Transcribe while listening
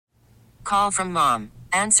Call from mom.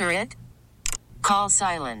 Answer it. Call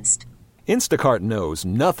silenced. Instacart knows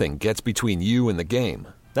nothing gets between you and the game.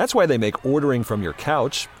 That's why they make ordering from your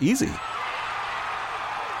couch easy.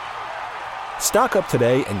 Stock up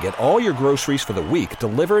today and get all your groceries for the week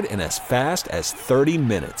delivered in as fast as 30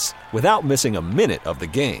 minutes without missing a minute of the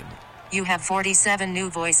game. You have 47 new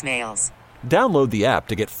voicemails. Download the app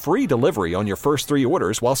to get free delivery on your first 3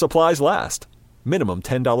 orders while supplies last. Minimum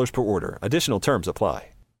 $10 per order. Additional terms apply.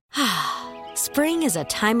 Spring is a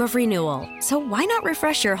time of renewal, so why not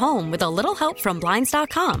refresh your home with a little help from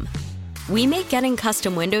Blinds.com? We make getting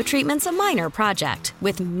custom window treatments a minor project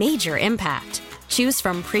with major impact. Choose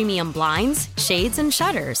from premium blinds, shades, and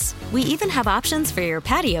shutters. We even have options for your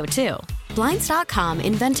patio, too. Blinds.com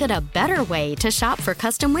invented a better way to shop for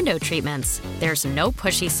custom window treatments. There's no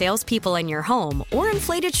pushy salespeople in your home or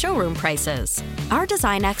inflated showroom prices. Our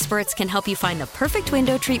design experts can help you find the perfect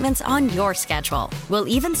window treatments on your schedule. We'll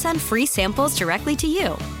even send free samples directly to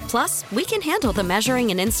you. Plus, we can handle the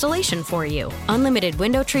measuring and installation for you. Unlimited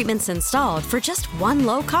window treatments installed for just one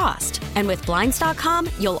low cost. And with Blinds.com,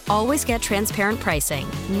 you'll always get transparent pricing.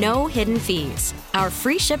 No hidden fees. Our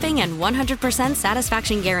free shipping and 100%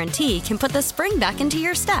 satisfaction guarantee can put the spring back into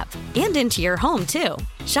your step and into your home, too.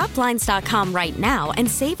 Shop Blinds.com right now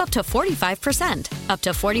and save up to 45%. Up to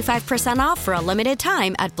 45% off for a limited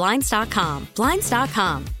time at Blinds.com.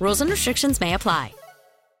 Blinds.com. Rules and restrictions may apply.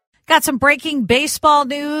 Got some breaking baseball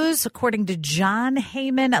news. According to John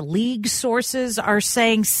Heyman, league sources are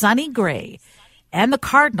saying Sonny Gray and the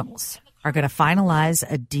Cardinals are going to finalize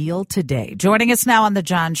a deal today. Joining us now on the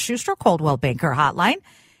John Schuster Coldwell Banker Hotline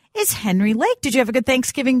is Henry Lake. Did you have a good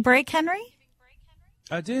Thanksgiving break, Henry?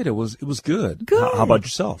 I did. It was good. Good. How about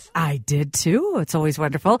yourself? I did too. It's always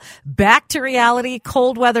wonderful. Back to reality,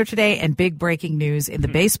 cold weather today, and big breaking news in the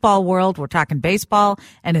baseball world. We're talking baseball,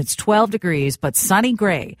 and it's 12 degrees, but Sonny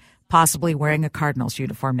Gray possibly wearing a Cardinals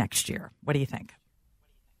uniform next year. What do you think?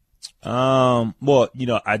 Well,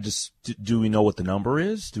 do we know what the number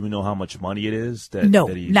is? Do we know how much money it is? No,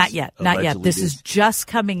 not yet. Not yet. This is just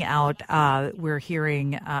coming out. We're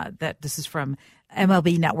hearing that this is from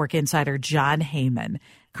MLB Network insider John Heyman.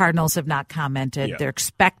 Cardinals have not commented. Yeah. They're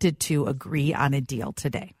expected to agree on a deal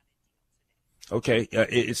today. Okay.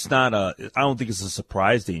 It's not I don't think it's a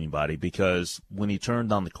surprise to anybody because when he turned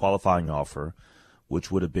down the qualifying offer, which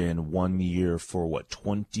would have been 1 year for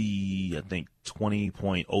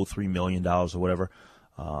 $20.03 million or whatever.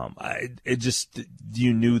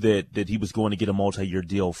 You knew that he was going to get a multi-year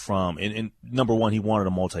deal from, and number one, he wanted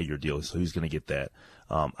a multi-year deal, so he was going to get that.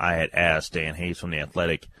 I had asked Dan Hayes from The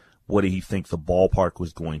Athletic, what did he think the ballpark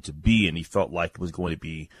was going to be? And he felt like it was going to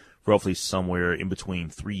be roughly somewhere in between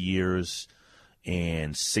 3 years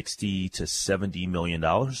and $60 to $70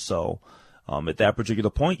 million. So, at that particular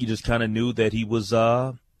point, you just kind of knew that he was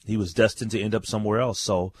destined to end up somewhere else.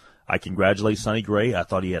 So I congratulate Sonny Gray. I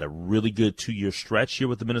thought he had a really good 2-year stretch here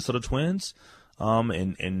with the Minnesota Twins,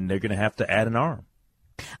 and they're going to have to add an arm.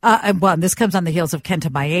 And this comes on the heels of Kenta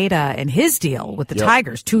Maeda and his deal with the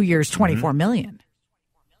Tigers, 2 years, $24 million.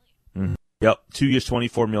 Mm-hmm. Yep, 2 years,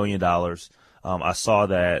 $24 million. I saw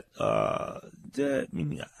that. I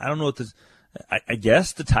don't know what this. I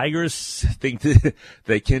guess the Tigers think that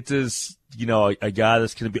Kenta's, a guy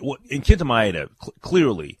that's going to be. Well, and Kenta Maeda,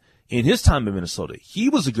 clearly, in his time in Minnesota, he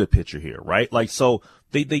was a good pitcher here, right? So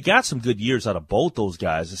they got some good years out of both those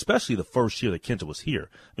guys, especially the first year that Kenta was here.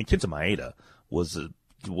 I mean, Kenta Maeda was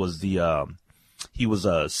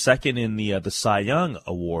second in the Cy Young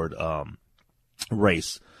Award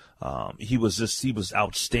race. He was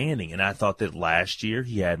outstanding, and I thought that last year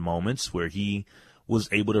he had moments where he was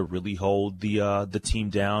able to really hold the team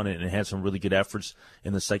down and had some really good efforts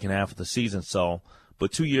in the second half of the season. So,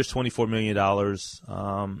 but 2 years, $24 million.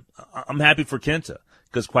 I'm happy for Kenta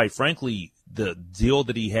because, quite frankly, the deal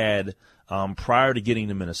that he had prior to getting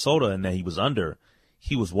to Minnesota and that he was under,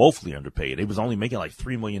 he was woefully underpaid. He was only making like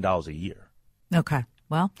 $3 million a year. Okay.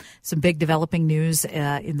 Well, some big developing news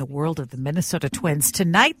in the world of the Minnesota Twins.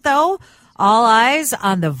 Tonight, though, all eyes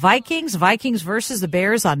on the Vikings. Vikings versus the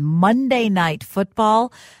Bears on Monday Night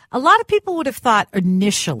Football. A lot of people would have thought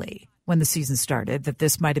initially when the season started that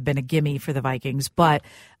this might have been a gimme for the Vikings, but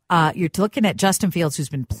you're looking at Justin Fields, who's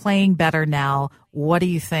been playing better now. What do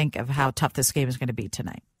you think of how tough this game is going to be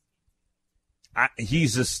tonight?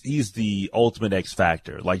 He's the ultimate X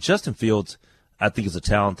factor. Like Justin Fields, I think is a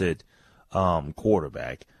talented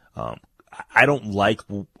quarterback. I don't like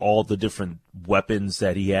all the different weapons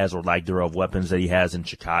that he has or lack thereof weapons that he has in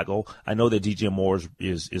Chicago. I know that DJ Moore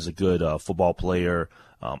is a good football player.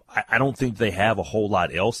 I don't think they have a whole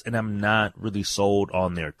lot else, and I'm not really sold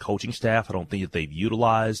on their coaching staff. I don't think that they've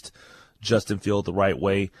utilized Justin Fields the right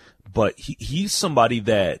way, but he's somebody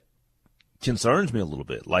that concerns me a little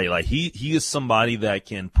bit. Like he is somebody that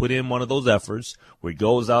can put in one of those efforts where he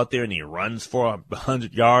goes out there and he runs for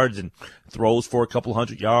 100 yards and throws for a couple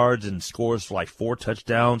 100 yards and scores for like 4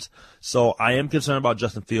 touchdowns. So I am concerned about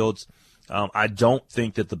Justin Fields. I don't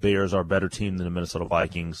think that the Bears are a better team than the Minnesota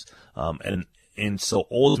Vikings. And so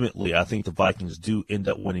ultimately, I think the Vikings do end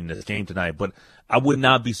up winning this game tonight. But I would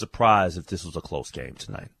not be surprised if this was a close game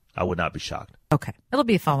tonight. I would not be shocked. Okay. It'll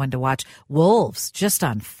be a fun one to watch. Wolves just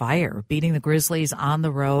on fire, beating the Grizzlies on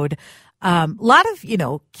the road. A lot of,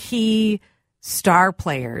 key star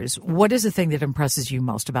players. What is the thing that impresses you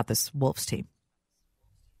most about this Wolves team?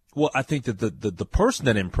 Well, I think that the person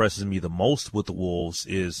that impresses me the most with the Wolves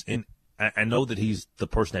is, and I know that he's the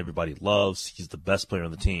person everybody loves, he's the best player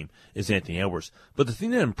on the team, is Anthony Edwards. But the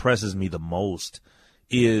thing that impresses me the most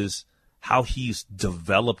is how he's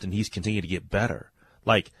developed and he's continued to get better.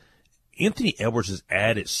 Like, Anthony Edwards has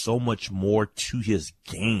added so much more to his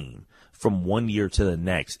game from one year to the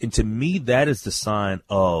next. And to me, that is the sign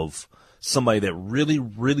of somebody that really,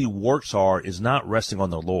 really works hard, is not resting on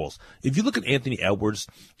their laurels. If you look at Anthony Edwards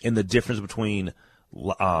and the difference between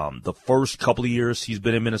the first couple of years he's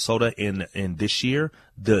been in Minnesota and this year,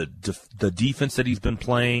 the defense that he's been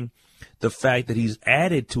playing, the fact that he's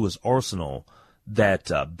added to his arsenal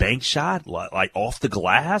that bank shot, like off the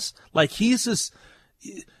glass, like he's just –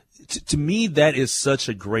 to me, that is such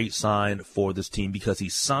a great sign for this team because he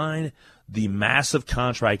signed the massive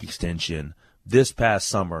contract extension this past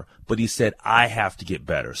summer, but he said, I have to get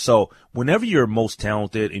better. So whenever your most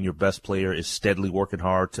talented and your best player is steadily working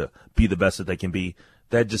hard to be the best that they can be,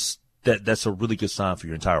 that's a really good sign for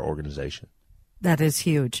your entire organization. That is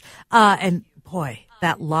huge. And boy,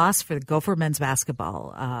 that loss for the Gopher men's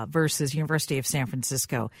basketball versus University of San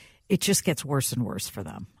Francisco, it just gets worse and worse for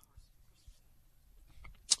them.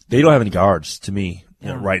 They don't have any guards to me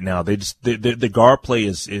right now. The guard play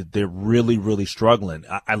is they're really, really struggling.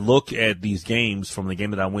 I look at these games from the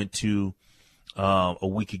game that I went to a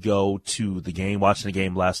week ago to watching the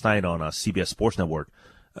game last night on CBS Sports Network.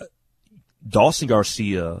 Dawson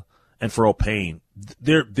Garcia and Pharrell Payne,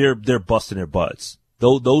 they're busting their butts.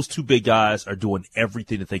 Those two big guys are doing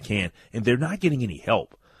everything that they can, and they're not getting any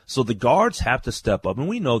help. So the guards have to step up, and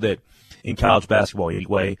we know that in college basketball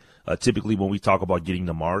anyway, typically when we talk about getting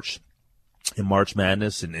to March, in March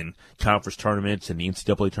Madness and conference tournaments and the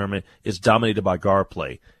NCAA tournament, it's dominated by guard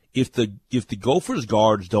play. If the Gophers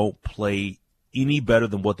guards don't play any better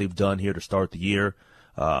than what they've done here to start the year,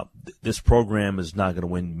 this program is not going to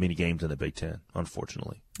win many games in the Big Ten,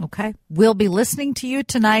 unfortunately. Okay. We'll be listening to you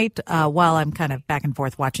tonight while I'm kind of back and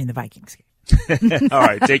forth watching the Vikings game. All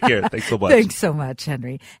right. Take care. Thanks so much. Thanks so much,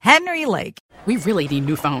 Henry. Henry Lake. We really need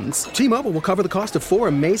new phones. T-Mobile will cover the cost of 4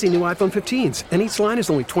 amazing new iPhone 15s, and each line is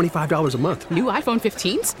only $25 a month. New iPhone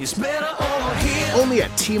 15s? It's better over here. Only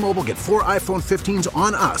at T-Mobile, get 4 iPhone 15s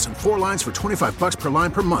on us and 4 lines for $25 per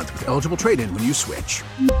line per month with eligible trade-in when you switch.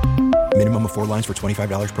 Minimum of 4 lines for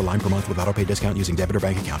 $25 per line per month with autopay discount using debit or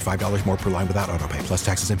bank account. $5 more per line without autopay, plus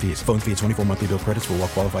taxes and fees. Phone fee at 24 monthly bill credits for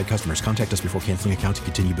well-qualified customers. Contact us before canceling account to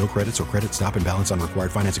continue bill credits or credit stop and balance on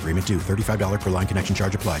required finance agreement due. $35 per line connection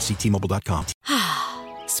charge applies. See T-Mobile.com.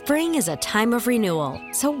 Spring is a time of renewal,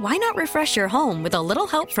 so why not refresh your home with a little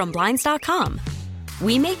help from Blinds.com?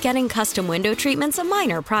 We make getting custom window treatments a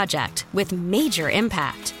minor project with major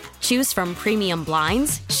impact. Choose from premium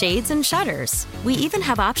blinds, shades, and shutters. We even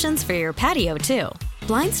have options for your patio, too.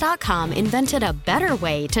 Blinds.com invented a better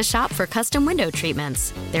way to shop for custom window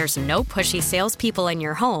treatments. There's no pushy salespeople in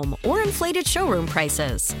your home or inflated showroom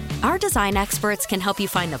prices. Our design experts can help you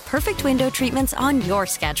find the perfect window treatments on your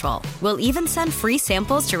schedule. We'll even send free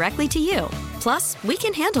samples directly to you. Plus, we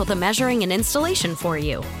can handle the measuring and installation for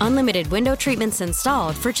you. Unlimited window treatments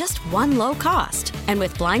installed for just one low cost. And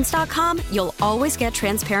with Blinds.com, you'll always get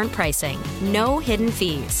transparent pricing. No hidden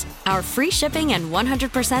fees. Our free shipping and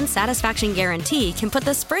 100% satisfaction guarantee can put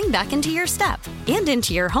the spring back into your step and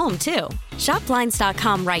into your home, too. Shop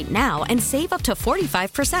Blinds.com right now and save up to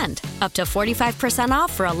 45%. Up to 45%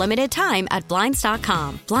 off for a limited time at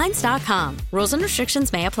Blinds.com. Blinds.com. Rules and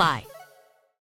restrictions may apply.